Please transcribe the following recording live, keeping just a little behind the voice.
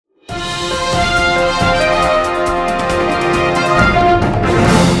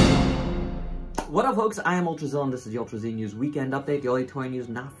What up, folks? I am Ultrazilla, and this is the UltraZ News Weekend Update, the only toy news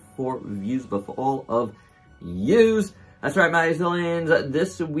not for views, but for all of yous. That's right, my zillions.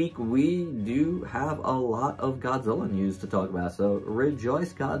 This week, we do have a lot of Godzilla news to talk about, so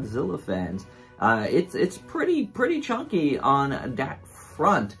rejoice, Godzilla fans. It's pretty chunky on that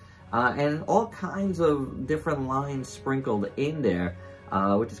front, and all kinds of different lines sprinkled in there,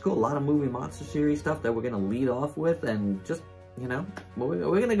 which is cool. A lot of movie monster series stuff that we're going to lead off with, and just, you know, we're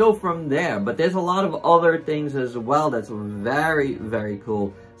going to go from there. But there's a lot of other things as well that's very, very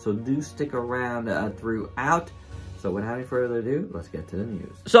cool, so do stick around throughout. So without any further ado, let's get to the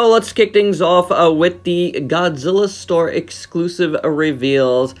news. So let's kick things off with the Godzilla Store exclusive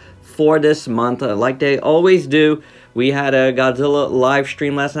reveals for this month. Like they always do, we had a Godzilla live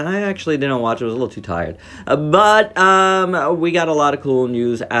stream last night. I actually didn't watch it, I was a little too tired. But we got a lot of cool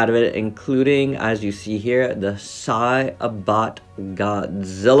news out of it, including, as you see here, the Cybot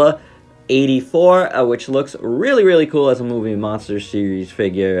Godzilla 84, which looks really, really cool as a movie monster series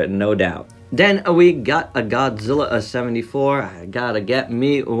figure, no doubt. Then we got a Godzilla 74. I gotta get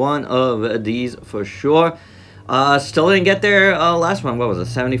me one of these for sure. Still didn't get their last one. What was it,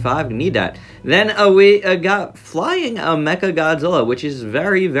 75? Need that. Then we got Flying Mecha Godzilla, which is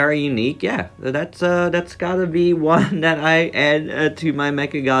very, very unique. Yeah, that's gotta be one that I add to my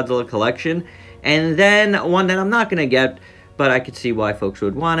Mecha Godzilla collection. And then one that I'm not gonna get, but I could see why folks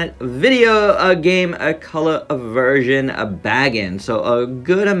would want it. Video game color version bag-in. So a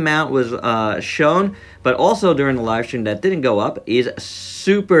good amount was shown, but also during the live stream that didn't go up is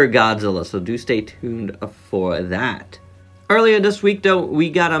Super Godzilla. So do stay tuned for that. Earlier this week, though, we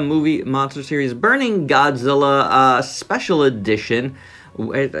got a movie monster series Burning Godzilla special edition.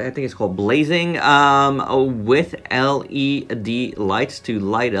 I think it's called Blazing, with LED lights to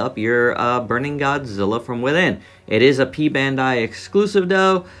light up your Burning Godzilla from within. It is a P Bandai exclusive,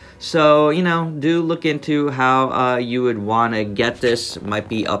 though, so, you know, do look into how you would want to get this. Might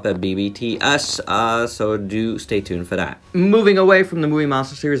be up at BBTS, so do stay tuned for that. Moving away from the movie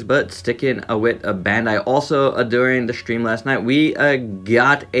monster series, but sticking with Bandai. Also, during the stream last night, we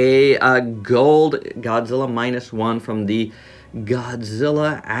got a gold Godzilla -1 from the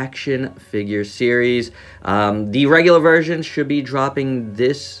Godzilla action figure series. The regular version should be dropping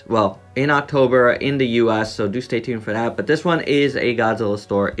in October in the US, so do stay tuned for that. But this one is a Godzilla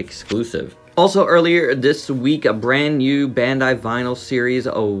Store exclusive. Also, earlier this week, a brand new Bandai vinyl series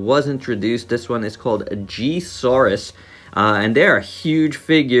was introduced. This one is called G-Saurus. And they are huge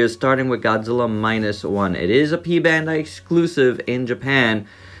figures, starting with Godzilla -1. It is a P Bandai exclusive in Japan,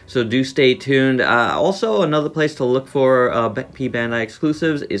 so do stay tuned. Also, another place to look for P Bandai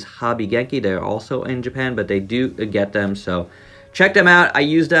exclusives is Hobby Genki. They're also in Japan, but they do get them, so check them out. I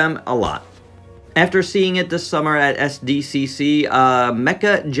use them a lot. After seeing it this summer at SDCC,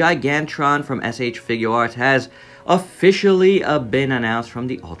 Mecha Gigantron from SH Figure Arts has officially been announced from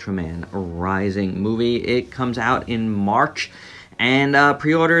the Ultraman Rising movie. It comes out in March. And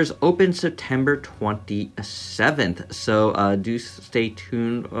pre-orders open September 27th, so do stay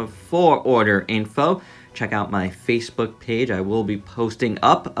tuned for order info. Check out my Facebook page. I will be posting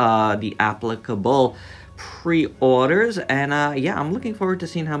up the applicable pre-orders. And yeah, I'm looking forward to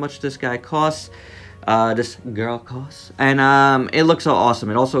seeing how much this guy costs. This girl costs. And it looks so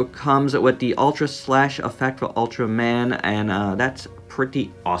awesome. It also comes with the Ultra Slash effect for Ultraman, and that's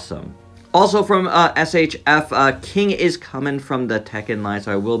pretty awesome. Also from SHF, King is coming from the Tekken line,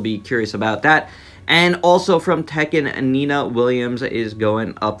 so I will be curious about that. And also from Tekken, Nina Williams is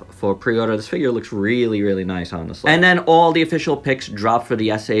going up for pre-order. This figure looks really, really nice, honestly. And then all the official picks dropped for the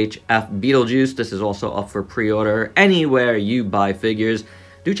SHF Beetlejuice. This is also up for pre-order anywhere you buy figures.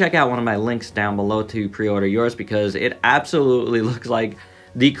 Do check out one of my links down below to pre-order yours, because it absolutely looks like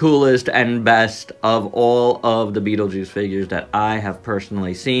the coolest and best of all of the Beetlejuice figures that I have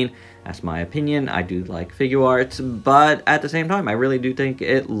personally seen. That's my opinion. I do like figure arts, but at the same time, I really do think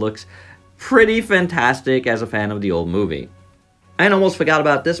it looks pretty fantastic as a fan of the old movie. I almost forgot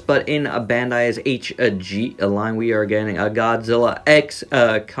about this, but in Bandai's HG line, we are getting a Godzilla X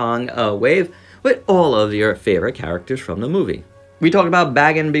Kong wave with all of your favorite characters from the movie. We talked about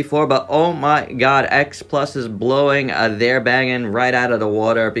bagging before, but oh my god, X Plus is blowing their bagging right out of the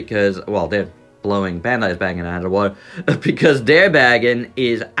water because, well, Bandai's bagging out of the water because their bagging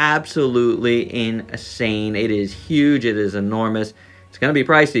is absolutely insane. It is huge. It is enormous. It's going to be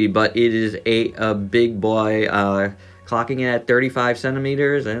pricey, but it is a big boy, clocking in at 35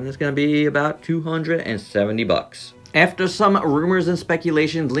 centimeters, and it's going to be about 270 bucks. After some rumors and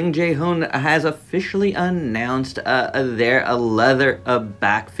speculations, Ling Jae-hoon has officially announced their leather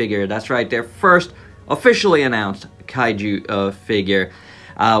back figure. That's right, their first officially announced kaiju figure.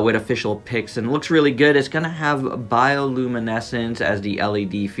 with official pics, and it looks really good. It's going to have bioluminescence as the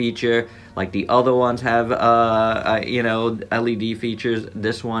LED feature, like the other ones have, you know, LED features.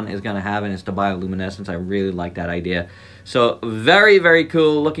 This one is going to have, and it's the bioluminescence. I really like that idea. So very, very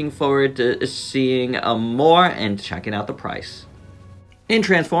cool. Looking forward to seeing more and checking out the price. In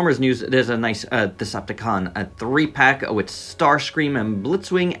Transformers news, there's a nice Decepticon 3-pack with Starscream and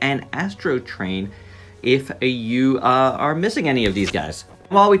Blitzwing and Astro Train if you are missing any of these guys.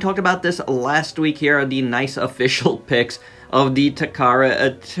 Well, we talked about this last week. Here are the nice official pics of the Takara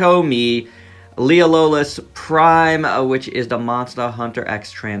Atomi Leololus Prime, which is the Monster Hunter X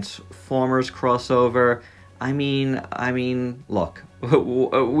Transformers crossover. I mean, look,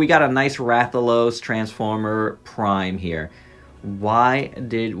 we got a nice Rathalos Transformer Prime here. Why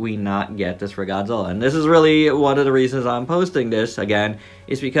did we not get this for Godzilla? And this is really one of the reasons I'm posting this again,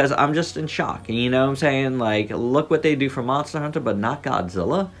 is because I'm just in shock. You know what I'm saying? Like, look what they do for Monster Hunter, but not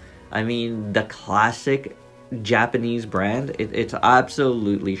Godzilla. I mean, the classic Japanese brand, it's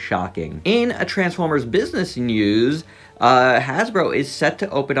absolutely shocking. In a Transformers business news, Hasbro is set to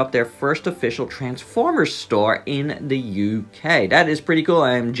open up their first official Transformers store in the UK. That is pretty cool.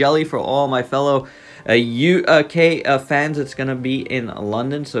 I am jelly for all my fellow UK fans. It's going to be in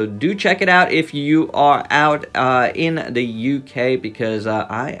London, so do check it out if you are out in the UK, because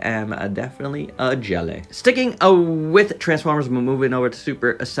I am definitely jelly. Sticking with Transformers, we're moving over to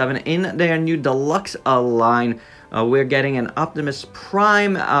Super 7. In their new deluxe line, we're getting an Optimus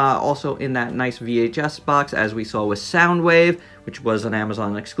Prime, also in that nice VHS box, as we saw with Soundwave, which was an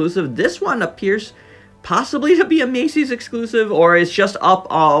Amazon exclusive. This one appears possibly to be a Macy's exclusive, or is just up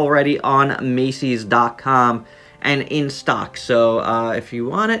already on Macy's.com and in stock. So if you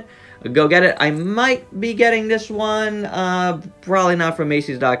want it, go get it. I might be getting this one, probably not from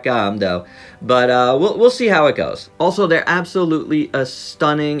Macy's.com though, but we'll see how it goes. Also, they're absolutely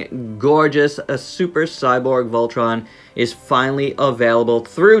stunning, gorgeous. A Super Cyborg Voltron is finally available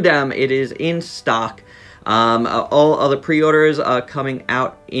through them. It is in stock. All other pre-orders coming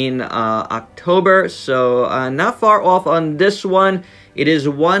out in October, so not far off on this one. It is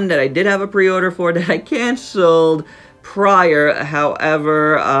one that I did have a pre-order for that I canceled prior.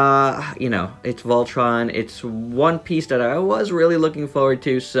 However, you know, it's Voltron. It's one piece that I was really looking forward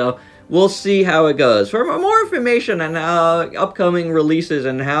to, so we'll see how it goes. For more information on upcoming releases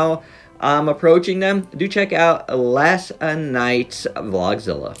and how I'm approaching them, do check out last night's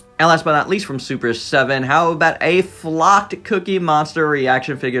Vlogzilla. And last but not least, from Super 7, how about a flocked Cookie Monster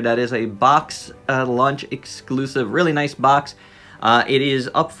reaction figure that is a box lunch exclusive? Really nice box. It is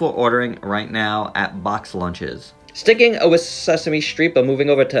up for ordering right now at Box Lunches. Sticking with Sesame Street, but moving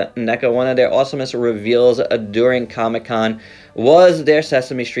over to NECA, one of their awesomest reveals during Comic-Con was their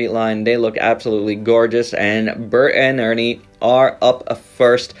Sesame Street line. They look absolutely gorgeous, and Bert and Ernie are up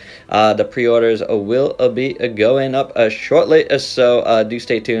first. The pre-orders will be going up shortly, so do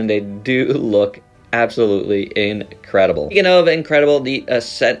stay tuned. They do look absolutely incredible. Speaking of incredible, the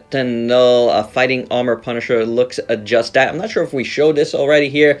Sentinel Fighting Armor Punisher looks just that. I'm not sure if we showed this already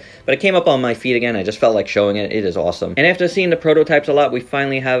here, but it came up on my feed again. I just felt like showing it. It is awesome. And after seeing the prototypes a lot, we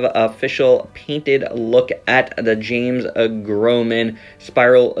finally have an official painted look at the James Groman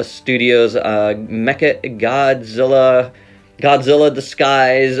Spiral Studios Mecha Godzilla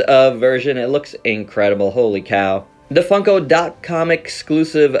Disguise version. It looks incredible. Holy cow. The Funko.com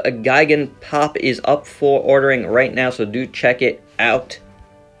exclusive Gigan Pop is up for ordering right now, so do check it out.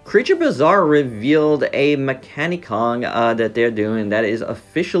 Creature Bazaar revealed a Mechanicon that they're doing that is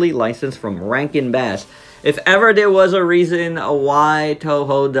officially licensed from Rankin Bass. If ever there was a reason why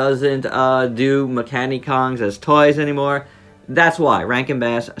Toho doesn't do Mechanicons as toys anymore, that's why. Rankin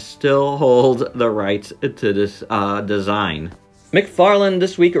Bass still holds the rights to this design. McFarlane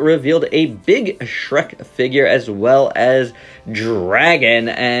this week revealed a big Shrek figure as well as Dragon,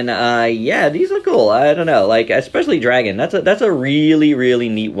 and yeah, these are cool. I don't know, like especially Dragon. That's a really, really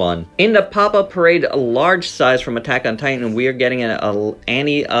neat one. In the Pop-Up Parade large size from Attack on Titan, we are getting an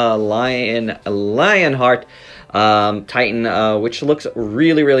Annie Lionheart Titan, which looks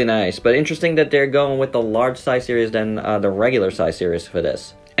really, really nice. But interesting that they're going with the large size series than the regular size series for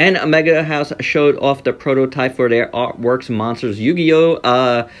this. And Omega House showed off the prototype for their Artworks Monsters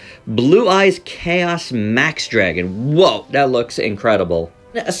Yu-Gi-Oh! Blue Eyes Chaos Max Dragon. Whoa, that looks incredible.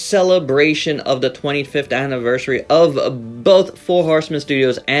 A celebration of the 25th anniversary of both Four Horsemen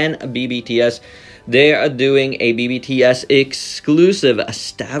Studios and BBTS. They are doing a BBTS exclusive,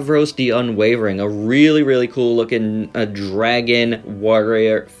 Stavros the Unwavering. A really, really cool looking dragon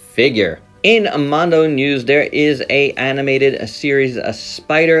warrior figure. In Mondo News, there is a animated series, a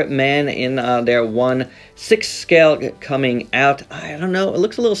Spider-Man in their 1/6 scale coming out. I don't know, it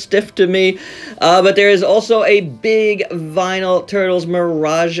looks a little stiff to me. But there is also a big vinyl Turtles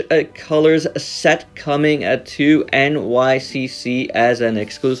Mirage Colors set coming to NYCC as an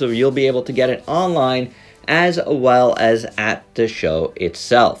exclusive. You'll be able to get it online as well as at the show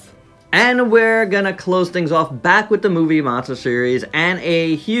itself. And we're gonna close things off back with the movie monster series and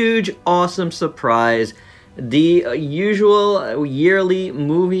a huge, awesome surprise. The usual yearly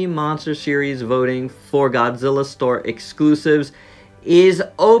movie monster series voting for Godzilla store exclusives is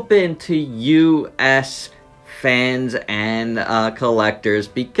open to US fans and collectors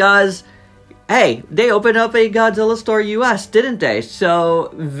because, hey, they opened up a Godzilla store US, didn't they?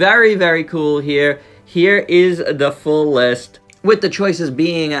 So very, very cool here. Here is the full list, with the choices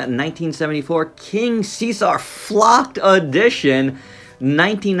being 1974 King Caesar Flocked Edition,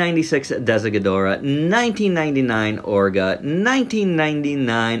 1996 Desigadora, 1999 Orga,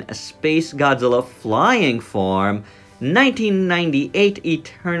 1999 Space Godzilla Flying Form, 1998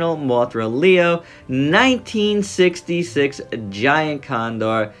 Eternal Mothra Leo, 1966 Giant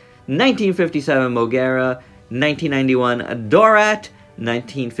Condor, 1957 Mogera, 1991 Dorat,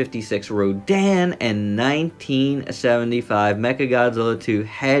 1956 Rodan, and 1975 Mechagodzilla 2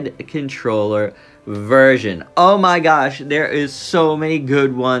 Head Controller version. Oh my gosh, there is so many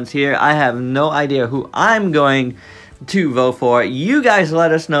good ones here. I have no idea who I'm going to vote for. You guys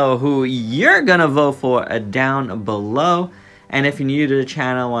let us know who you're gonna vote for down below. And if you're new to the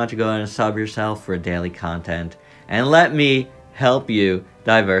channel, why don't you go and sub yourself for daily content and let me help you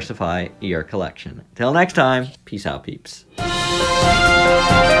diversify your collection. Till next time, peace out, peeps.